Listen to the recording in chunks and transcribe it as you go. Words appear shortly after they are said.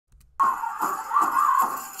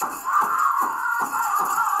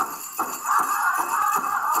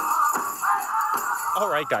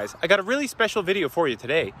Alright guys, I got a really special video for you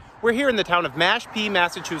today. We're here in the town of Mashpee,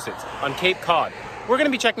 Massachusetts, on Cape Cod. We're going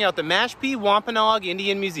to be checking out the Mashpee Wampanoag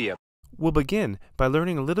Indian Museum. We'll begin by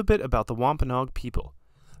learning a little bit about the Wampanoag people.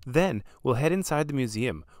 Then, we'll head inside the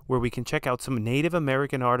museum, where we can check out some Native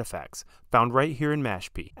American artifacts, found right here in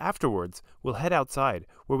Mashpee. Afterwards, we'll head outside,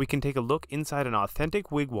 where we can take a look inside an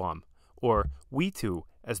authentic wigwam, or witu,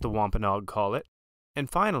 as the Wampanoag call it. And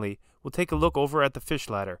finally, we'll take a look over at the fish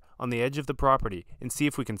ladder on the edge of the property and see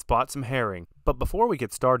if we can spot some herring. But before we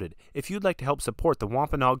get started, if you'd like to help support the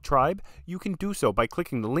Wampanoag tribe, you can do so by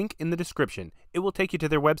clicking the link in the description. It will take you to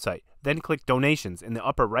their website, then click Donations in the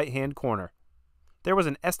upper right-hand corner. There was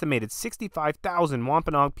an estimated 65,000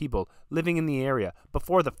 Wampanoag people living in the area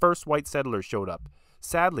before the first white settlers showed up.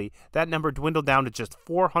 Sadly, that number dwindled down to just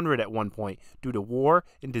 400 at one point due to war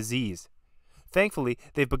and disease. Thankfully,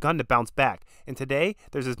 they've begun to bounce back, and today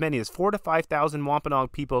there's as many as 4,000 to 5,000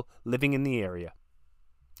 Wampanoag people living in the area.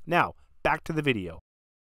 Now, back to the video.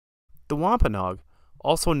 The Wampanoag,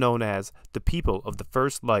 also known as the people of the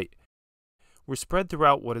first light, were spread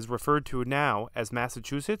throughout what is referred to now as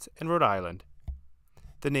Massachusetts and Rhode Island.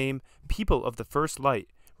 The name People of the First Light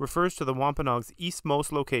refers to the Wampanoag's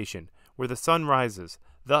eastmost location, where the sun rises,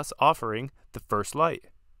 thus offering the first light.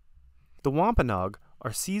 The Wampanoag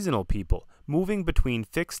are seasonal people, moving between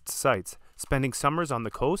fixed sites, spending summers on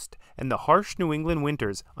the coast and the harsh New England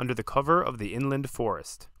winters under the cover of the inland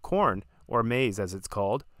forest. Corn, or maize as it's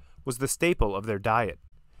called, was the staple of their diet,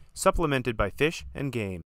 supplemented by fish and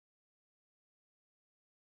game.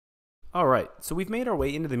 Alright, so we've made our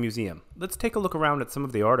way into the museum. Let's take a look around at some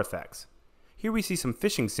of the artifacts. Here we see some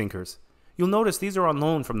fishing sinkers. You'll notice these are on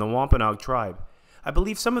loan from the Wampanoag tribe. I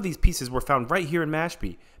believe some of these pieces were found right here in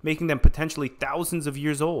Mashpee, making them potentially thousands of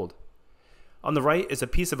years old. On the right is a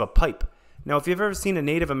piece of a pipe. Now, if you've ever seen a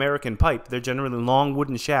Native American pipe, they're generally long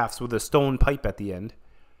wooden shafts with a stone pipe at the end.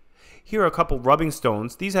 Here are a couple rubbing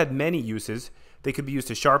stones. These had many uses. They could be used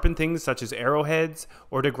to sharpen things such as arrowheads,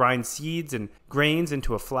 or to grind seeds and grains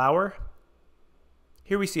into a flour.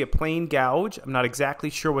 Here we see a plain gouge. I'm not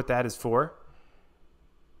exactly sure what that is for.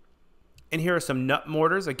 And here are some nut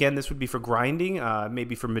mortars. Again, this would be for grinding,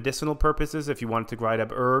 maybe for medicinal purposes if you wanted to grind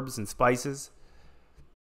up herbs and spices.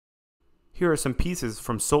 Here are some pieces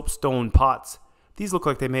from soapstone pots. These look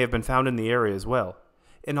like they may have been found in the area as well.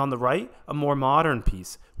 And on the right, a more modern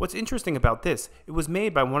piece. What's interesting about this, it was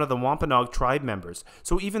made by one of the Wampanoag tribe members.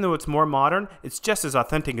 So even though it's more modern, it's just as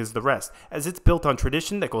authentic as the rest, as it's built on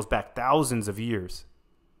tradition that goes back thousands of years.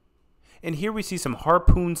 And here we see some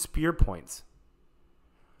harpoon spear points.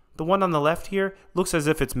 The one on the left here looks as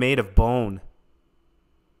if it's made of bone.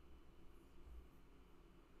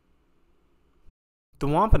 The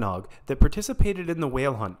Wampanoag that participated in the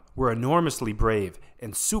whale hunt were enormously brave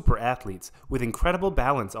and super athletes with incredible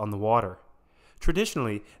balance on the water.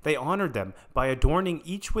 Traditionally, they honored them by adorning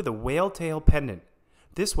each with a whale tail pendant.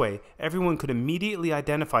 This way, everyone could immediately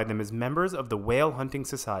identify them as members of the Whale Hunting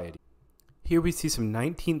Society. Here we see some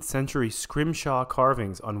 19th century scrimshaw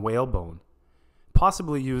carvings on whalebone,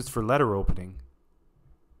 possibly used for letter opening.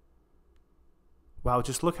 Wow,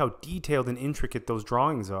 just look how detailed and intricate those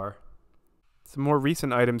drawings are. Some more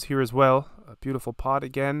recent items here as well. A beautiful pot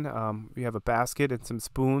again. We have a basket and some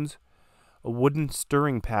spoons. A wooden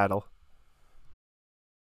stirring paddle.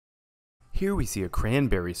 Here we see a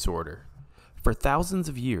cranberry sorter. For thousands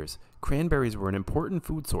of years, cranberries were an important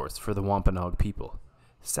food source for the Wampanoag people.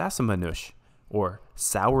 Sasamanush, or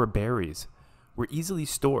sour berries, were easily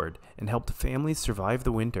stored and helped families survive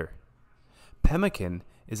the winter. Pemmican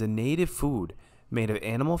is a native food made of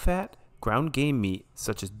animal fat, ground game meat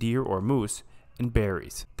such as deer or moose, and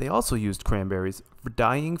berries. They also used cranberries for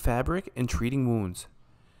dyeing fabric and treating wounds.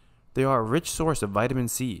 They are a rich source of vitamin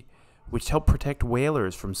C, which help protect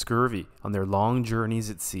whalers from scurvy on their long journeys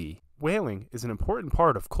at sea. Whaling is an important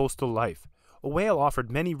part of coastal life. A whale offered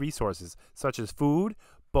many resources such as food,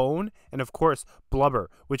 bone, and of course blubber,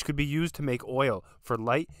 which could be used to make oil for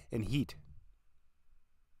light and heat.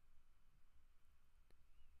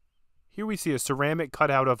 Here we see a ceramic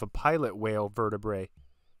cutout of a pilot whale vertebrae.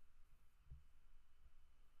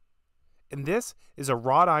 And this is a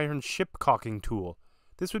wrought iron ship caulking tool.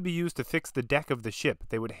 This would be used to fix the deck of the ship.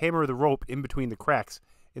 They would hammer the rope in between the cracks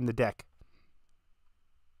in the deck.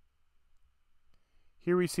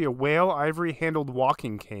 Here we see a whale ivory handled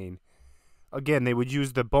walking cane. Again, they would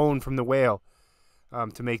use the bone from the whale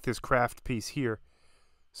to make this craft piece here.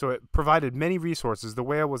 So it provided many resources. The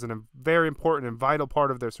whale was a very important and vital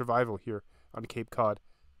part of their survival here on Cape Cod.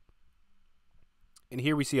 And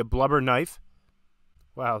here we see a blubber knife.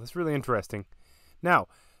 Wow, that's really interesting. Now,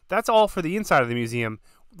 that's all for the inside of the museum.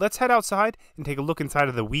 Let's head outside and take a look inside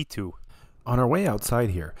of the witu. On our way outside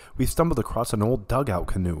here, we stumbled across an old dugout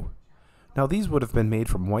canoe. Now these would have been made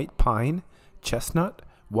from white pine, chestnut,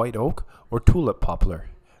 white oak, or tulip poplar,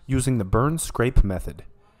 using the burn-scrape method.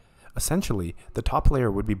 Essentially, the top layer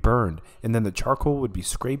would be burned, and then the charcoal would be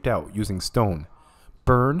scraped out using stone.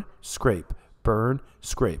 Burn, scrape,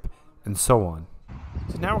 and so on.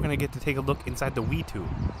 So now we're going to get to take a look inside the Wetu.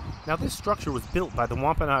 Now this structure was built by the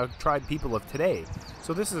Wampanoag tribe people of today.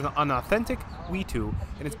 So this is an authentic Wetu,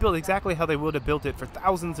 and it's built exactly how they would have built it for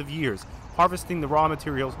thousands of years, harvesting the raw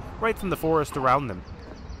materials right from the forest around them.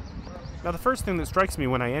 Now the first thing that strikes me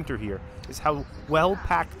when I enter here is how well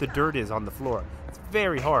packed the dirt is on the floor. It's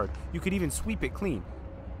very hard. You could even sweep it clean.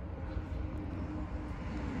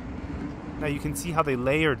 Now you can see how they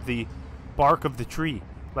layered the bark of the tree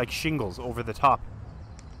like shingles over the top.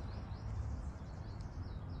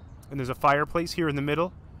 And there's a fireplace here in the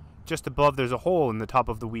middle. Just above there's a hole in the top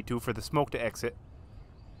of the Wetu for the smoke to exit.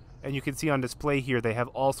 And you can see on display here they have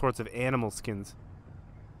all sorts of animal skins.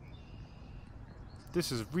 This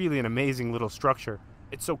is really an amazing little structure.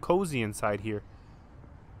 It's so cozy inside here.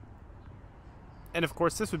 And of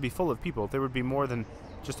course this would be full of people. There would be more than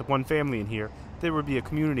just one family in here. There would be a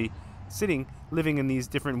community living in these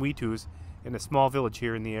different Wetus in a small village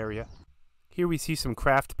here in the area. Here we see some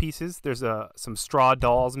craft pieces. There's some straw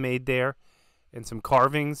dolls made there and some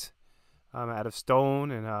carvings out of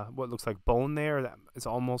stone and what looks like bone there. That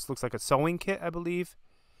almost looks like a sewing kit, I believe,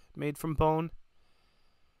 made from bone.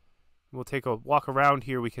 We'll take a walk around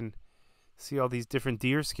here. We can see all these different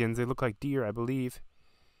deer skins. They look like deer, I believe.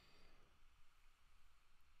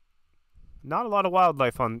 Not a lot of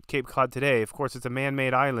wildlife on Cape Cod today. Of course, it's a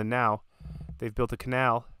man-made island now. They've built a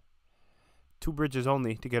canal. 2 bridges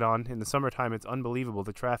only to get on. In the summertime, it's unbelievable,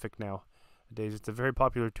 the traffic nowadays. It's a very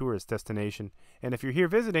popular tourist destination. And if you're here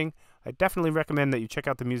visiting, I definitely recommend that you check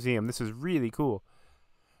out the museum. This is really cool.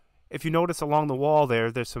 If you notice along the wall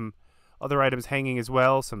there's some other items hanging as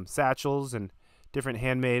well, some satchels and different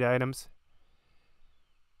handmade items.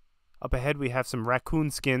 Up ahead we have some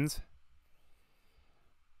raccoon skins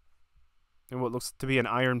and what looks to be an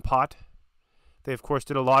iron pot. They of course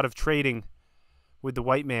did a lot of trading with the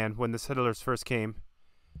white man when the settlers first came.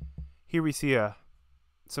 Here we see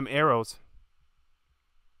some arrows.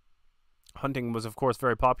 Hunting was of course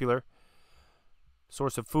very popular.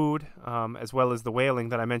 Source of food, as well as the whaling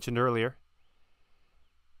that I mentioned earlier.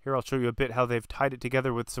 Here I'll show you a bit how they've tied it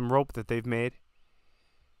together with some rope that they've made.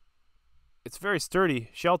 It's very sturdy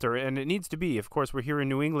shelter, and it needs to be. Of course, we're here in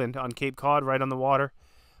New England on Cape Cod, right on the water.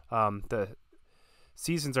 The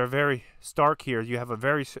seasons are very stark here. You have a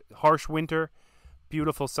very harsh winter,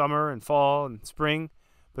 beautiful summer and fall and spring,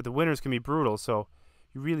 but the winters can be brutal, so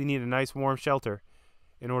you really need a nice warm shelter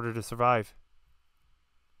in order to survive.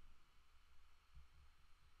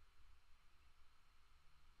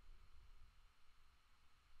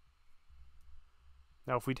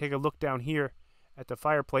 Now if we take a look down here at the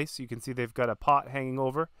fireplace, you can see they've got a pot hanging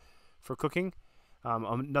over for cooking.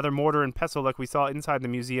 Another mortar and pestle like we saw inside the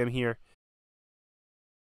museum here.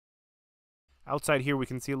 Outside here we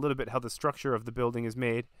can see a little bit how the structure of the building is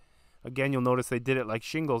made. Again, you'll notice they did it like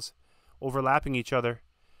shingles, overlapping each other.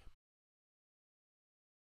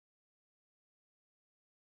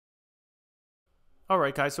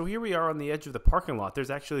 Alright guys, so here we are on the edge of the parking lot.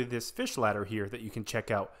 There's actually this fish ladder here that you can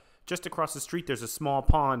check out. Just across the street there's a small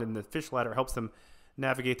pond, and the fish ladder helps them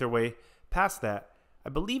navigate their way past that. I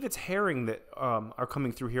believe it's herring that are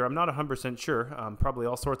coming through here. I'm not 100% sure. Probably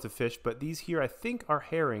all sorts of fish, but these here I think are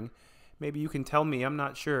herring. Maybe you can tell me. I'm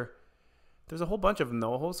not sure. There's a whole bunch of them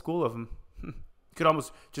though, a whole school of them. You could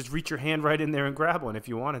almost just reach your hand right in there and grab one if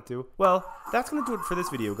you wanted to. Well, that's going to do it for this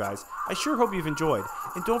video, guys. I sure hope you've enjoyed.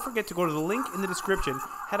 And don't forget to go to the link in the description,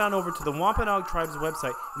 head on over to the Wampanoag Tribe's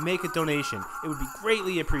website, and make a donation. It would be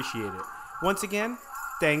greatly appreciated. Once again,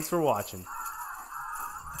 thanks for watching.